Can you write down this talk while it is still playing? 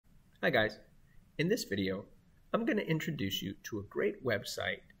Hi guys, in this video I'm going to introduce you to a great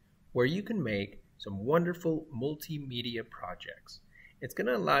website where you can make some wonderful multimedia projects. It's going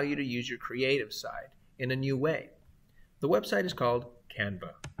to allow you to use your creative side in a new way. The website is called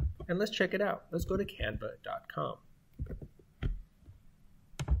Canva, and let's check it out. Let's go to canva.com.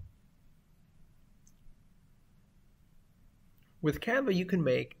 With Canva you can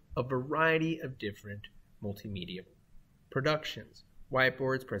make a variety of different multimedia productions.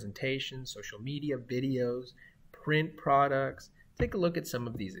 Whiteboards, presentations, social media, videos, print products. Take a look at some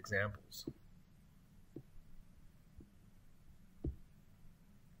of these examples.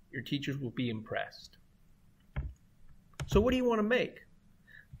 Your teachers will be impressed. So what do you want to make?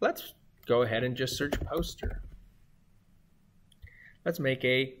 Let's go ahead and just search poster. Let's make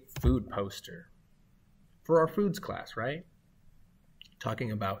a food poster for our foods class, right?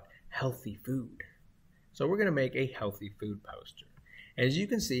 Talking about healthy food. So we're going to make a healthy food poster. As you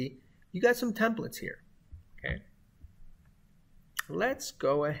can see, you got some templates here, okay? Let's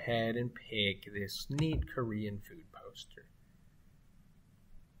go ahead and pick this neat Korean food poster.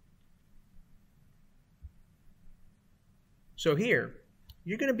 So here,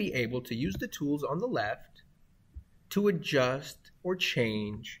 you're going to be able to use the tools on the left to adjust or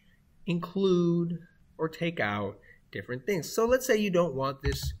change, include or take out different things. So let's say you don't want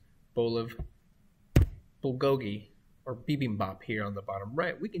this bowl of bulgogi or bibimbap here on the bottom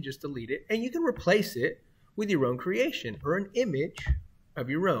right. We can just delete it, and you can replace it with your own creation or an image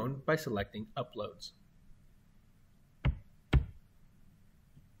of your own by selecting uploads.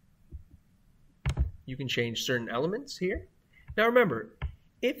 You can change certain elements here. Now remember,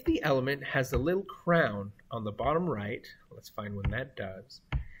 if the element has the little crown on the bottom right, let's find when that does,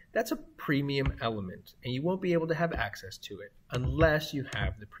 that's a premium element, and you won't be able to have access to it unless you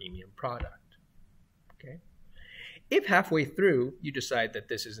have the premium product. Okay? If halfway through you decide that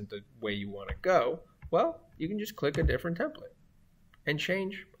this isn't the way you want to go, well, you can just click a different template and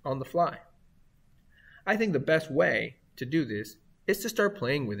change on the fly. I think the best way to do this is to start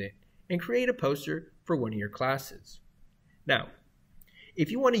playing with it and create a poster for one of your classes. Now,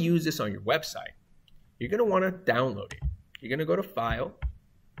 if you want to use this on your website, you're going to want to download it. You're going to go to File,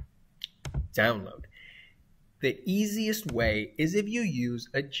 Download. The easiest way is if you use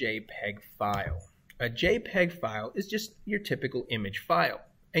a JPEG file. A JPEG file is just your typical image file,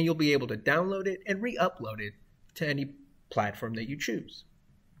 and you'll be able to download it and re-upload it to any platform that you choose.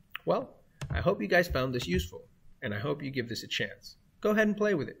 Well, I hope you guys found this useful, and I hope you give this a chance. Go ahead and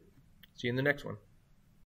play with it. See you in the next one.